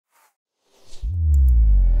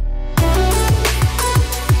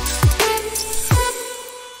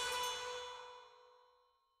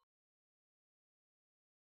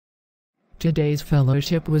Today's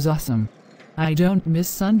fellowship was awesome. I don't miss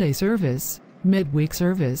Sunday service, midweek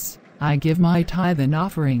service. I give my tithe and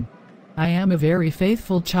offering. I am a very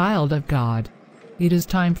faithful child of God. It is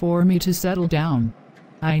time for me to settle down.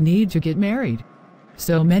 I need to get married.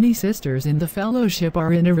 So many sisters in the fellowship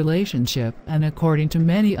are in a relationship, and according to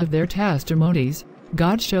many of their testimonies,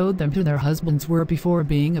 God showed them who their husbands were before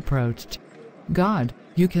being approached. God,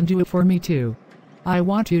 you can do it for me too. I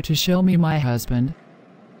want you to show me my husband.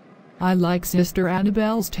 I like Sister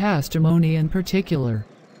Annabelle's testimony in particular.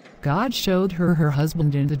 God showed her her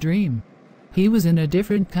husband in the dream. He was in a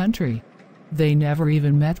different country. They never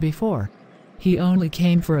even met before. He only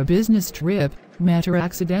came for a business trip, met her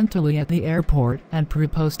accidentally at the airport, and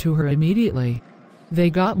proposed to her immediately. They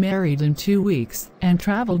got married in 2 weeks, and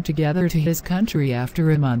traveled together to his country after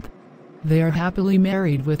a month. They are happily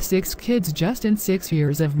married with 6 kids just in 6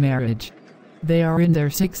 years of marriage. They are in their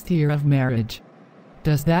 6th year of marriage.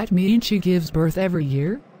 Does that mean she gives birth every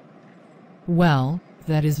year? Well,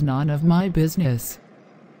 that is none of my business.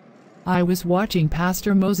 I was watching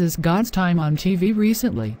Pastor Moses God's Time on TV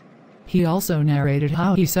recently. He also narrated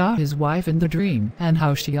how he saw his wife in the dream and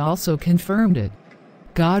how she also confirmed it.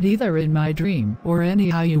 God, either in my dream or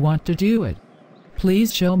anyhow you want to do it.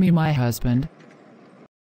 Please show me my husband.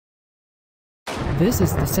 This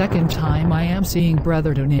is the second time I am seeing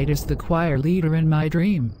Brother Donatus, the choir leader, in my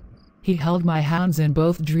dream. He held my hands in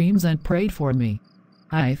both dreams and prayed for me.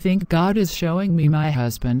 I think God is showing me my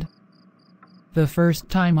husband. The first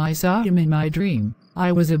time I saw him in my dream,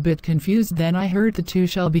 I was a bit confused. Then I heard the two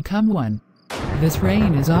shall become one. This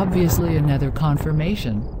rain is obviously another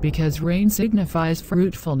confirmation, because rain signifies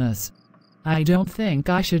fruitfulness. I don't think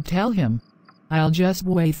I should tell him. I'll just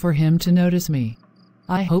wait for him to notice me.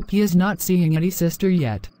 I hope he is not seeing any sister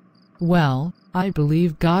yet. Well, I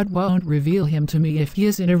believe God won't reveal him to me if he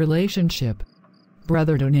is in a relationship.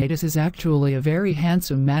 Brother Donatus is actually a very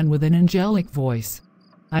handsome man with an angelic voice.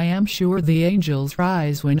 I am sure the angels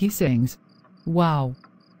rise when he sings. Wow!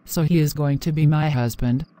 So he is going to be my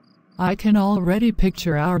husband. I can already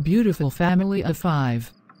picture our beautiful family of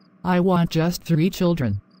 5. I want just 3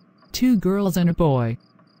 children. 2 girls and a boy.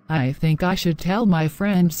 I think I should tell my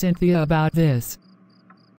friend Cynthia about this.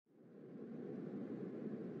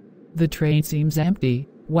 The train seems empty.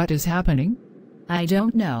 What is happening? I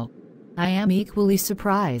don't know. I am equally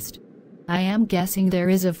surprised. I am guessing there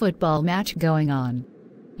is a football match going on.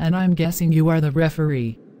 And I'm guessing you are the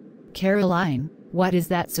referee. Caroline, what is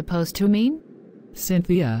that supposed to mean?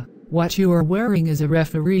 Cynthia, what you are wearing is a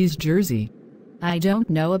referee's jersey. I don't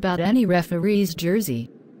know about any referee's jersey.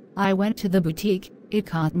 I went to the boutique, it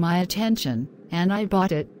caught my attention, and I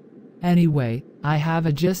bought it. Anyway, I have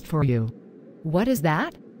a gist for you. What is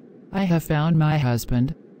that? I have found my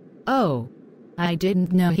husband. Oh, I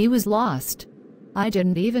didn't know he was lost. I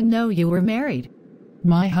didn't even know you were married.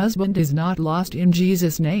 My husband is not lost in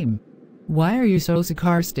Jesus' name. Why are you so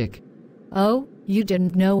sarcastic? Oh, you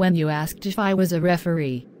didn't know when you asked if I was a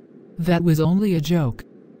referee. That was only a joke.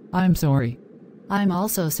 I'm sorry. I'm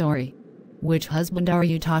also sorry. Which husband are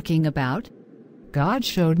you talking about? God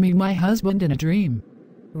showed me my husband in a dream.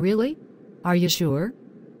 Really? Are you sure?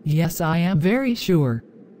 Yes, I am very sure.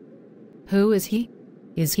 Who is he?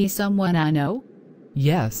 Is he someone I know?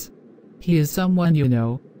 Yes. He is someone you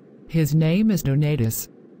know. His name is Donatus.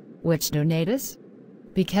 Which Donatus?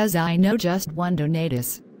 Because I know just one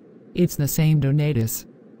Donatus. It's the same Donatus.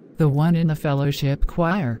 The one in the fellowship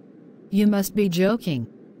choir. You must be joking.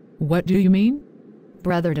 What do you mean?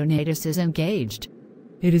 Brother Donatus is engaged.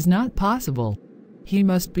 It is not possible. He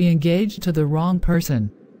must be engaged to the wrong person.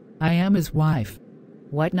 I am his wife.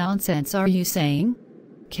 What nonsense are you saying?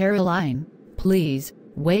 Caroline, please,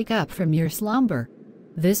 wake up from your slumber.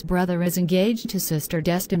 This brother is engaged to Sister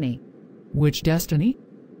Destiny. Which Destiny?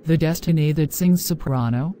 The Destiny that sings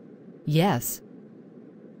soprano? Yes.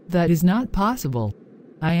 That is not possible.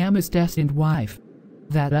 I am his destined wife.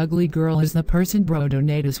 That ugly girl is the person Bro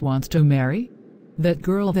Donatus wants to marry? That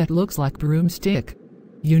girl that looks like broomstick.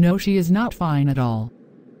 You know she is not fine at all.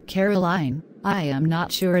 Caroline, I am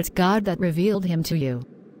not sure it's God that revealed him to you.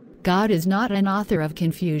 God is not an author of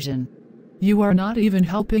confusion. You are not even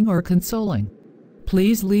helping or consoling.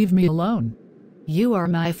 Please leave me alone. You are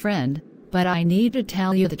my friend, but I need to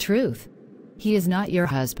tell you the truth. He is not your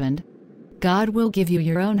husband. God will give you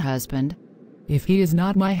your own husband. If he is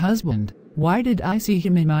not my husband, why did I see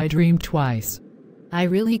him in my dream twice? I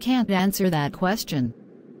really can't answer that question.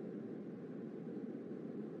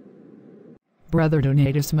 Brother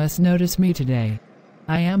Donatus must notice me today.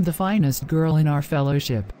 I am the finest girl in our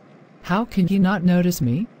fellowship. How can he not notice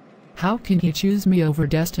me? How can he choose me over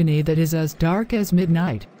Destiny that is as dark as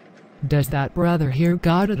midnight? Does that brother hear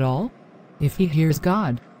God at all? If he hears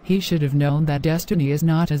God, he should have known that Destiny is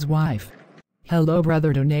not his wife. Hello,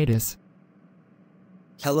 Brother Donatus.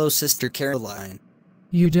 Hello, Sister Caroline.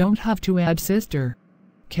 You don't have to add sister.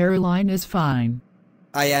 Caroline is fine.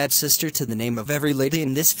 I add sister to the name of every lady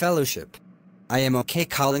in this fellowship. I am okay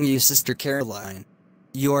calling you Sister Caroline.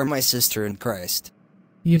 You are my sister in Christ.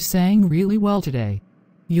 You sang really well today.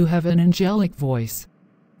 You have an angelic voice.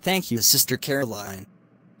 Thank you, Sister Caroline.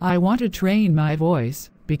 I want to train my voice,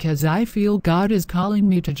 because I feel God is calling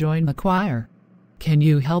me to join the choir. Can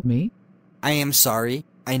you help me? I am sorry,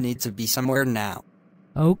 I need to be somewhere now.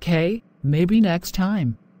 Okay, maybe next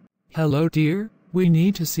time. Hello, dear. We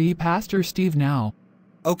need to see Pastor Steve now.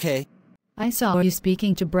 Okay. I saw you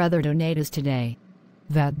speaking to Brother Donatus today.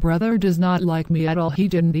 That brother does not like me at all. He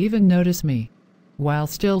didn't even notice me. While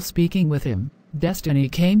still speaking with him, Destiny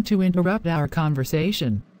came to interrupt our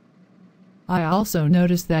conversation. I also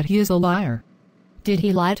noticed that he is a liar. Did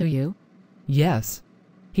he lie to you? Yes.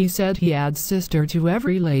 He said he adds sister to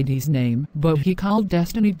every lady's name, but he called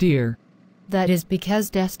Destiny dear. That is because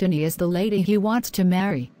Destiny is the lady he wants to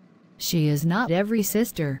marry. She is not every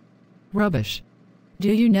sister. Rubbish.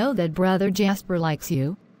 Do you know that Brother Jasper likes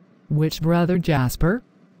you? Which Brother Jasper?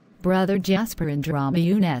 Brother Jasper in Drama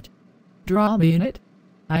Unit. Drama Unit?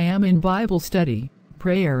 I am in Bible study,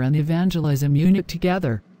 prayer and evangelism unit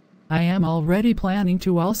together. I am already planning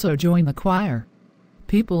to also join the choir.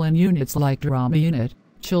 People in units like Drama Unit,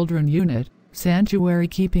 Children Unit, Sanctuary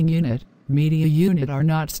Keeping Unit, Media Unit are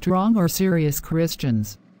not strong or serious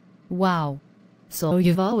Christians. Wow. So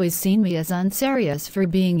you've always seen me as unserious for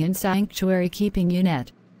being in Sanctuary Keeping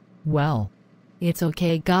Unit. Well, it's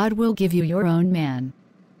okay, God will give you your own man.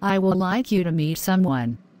 I would like you to meet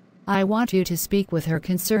someone. I want you to speak with her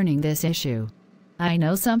concerning this issue. I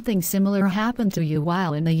know something similar happened to you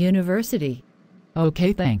while in the university.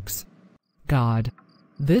 Okay, thanks. God.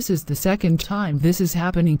 This is the second time this is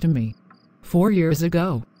happening to me. 4 years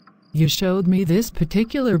ago, you showed me this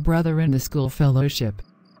particular brother in the school fellowship.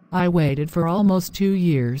 I waited for almost 2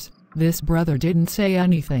 years. This brother didn't say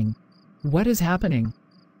anything. What is happening?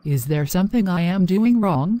 Is there something I am doing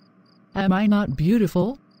wrong? Am I not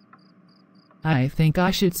beautiful? I think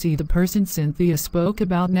I should see the person Cynthia spoke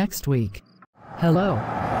about next week. Hello.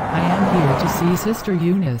 I am here to see Sister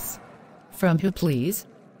Eunice. From who, please?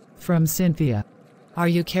 From Cynthia. Are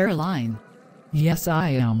you Caroline? Yes, I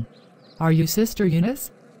am. Are you Sister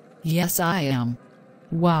Eunice? Yes, I am.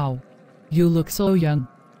 Wow. You look so young.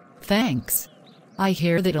 Thanks. I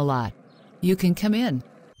hear that a lot. You can come in.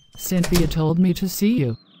 Cynthia told me to see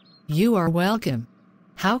you. You are welcome.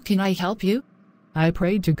 How can I help you? I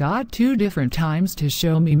prayed to God 2 different times to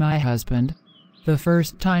show me my husband. The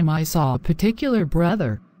first time I saw a particular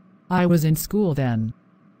brother. I was in school then.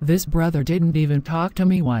 This brother didn't even talk to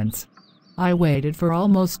me once. I waited for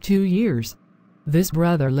almost 2 years. This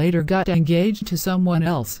brother later got engaged to someone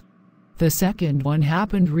else. The second one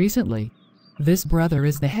happened recently. This brother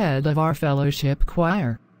is the head of our fellowship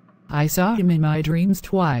choir. I saw him in my dreams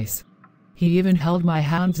twice. He even held my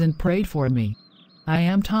hands and prayed for me. I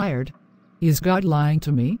am tired. Is God lying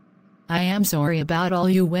to me? I am sorry about all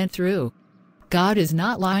you went through. God is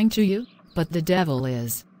not lying to you, but the devil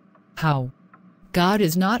is. How? God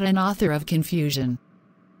is not an author of confusion.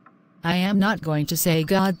 I am not going to say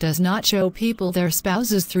God does not show people their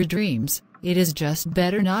spouses through dreams. It is just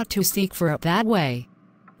better not to seek for it that way.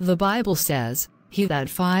 The Bible says, "He that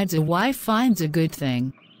finds a wife finds a good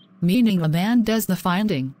thing," meaning a man does the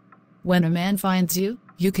finding. When a man finds you,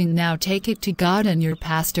 you can now take it to God and your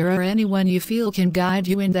pastor or anyone you feel can guide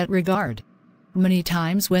you in that regard. Many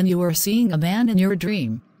times when you are seeing a man in your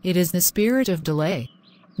dream, it is the spirit of delay.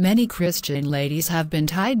 Many Christian ladies have been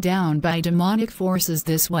tied down by demonic forces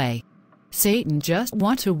this way. Satan just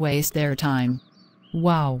wants to waste their time.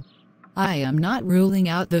 Wow. I am not ruling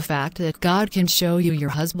out the fact that God can show you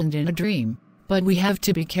your husband in a dream, but we have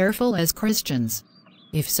to be careful as Christians.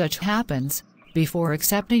 If such happens, before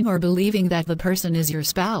accepting or believing that the person is your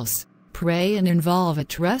spouse, pray and involve a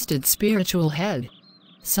trusted spiritual head.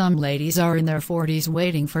 Some ladies are in their 40s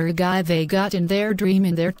waiting for a guy they got in their dream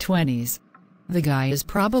in their 20s. The guy is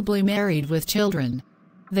probably married with children.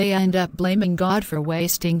 They end up blaming God for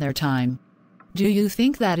wasting their time. Do you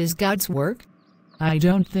think that is God's work? I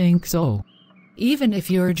don't think so. Even if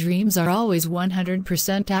your dreams are always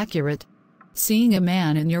 100% accurate, seeing a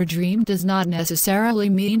man in your dream does not necessarily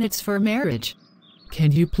mean it's for marriage.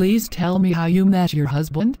 Can you please tell me how you met your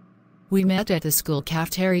husband? We met at the school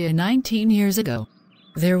cafeteria 19 years ago.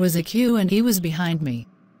 There was a queue and he was behind me.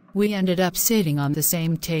 We ended up sitting on the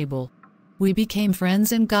same table. We became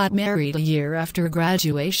friends and got married a year after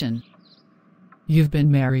graduation. You've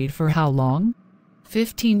been married for how long?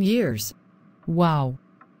 15 years. Wow.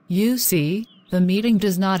 You see, the meeting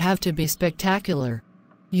does not have to be spectacular.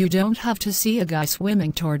 You don't have to see a guy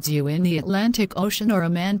swimming towards you in the Atlantic Ocean or a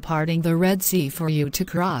man parting the Red Sea for you to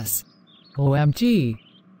cross. OMG.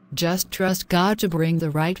 Just trust God to bring the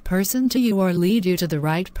right person to you or lead you to the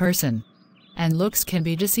right person. And looks can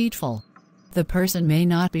be deceitful. The person may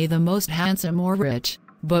not be the most handsome or rich,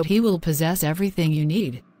 but he will possess everything you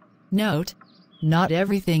need. Note, not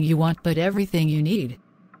everything you want but everything you need.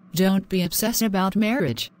 Don't be obsessed about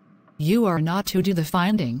marriage. You are not to do the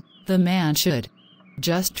finding, the man should.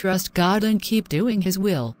 Just trust God and keep doing His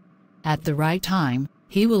will. At the right time,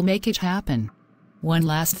 He will make it happen. One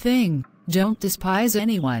last thing, don't despise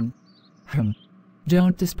anyone.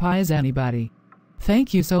 Don't despise anybody.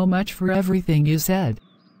 Thank you so much for everything you said.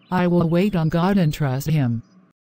 I will wait on God and trust Him.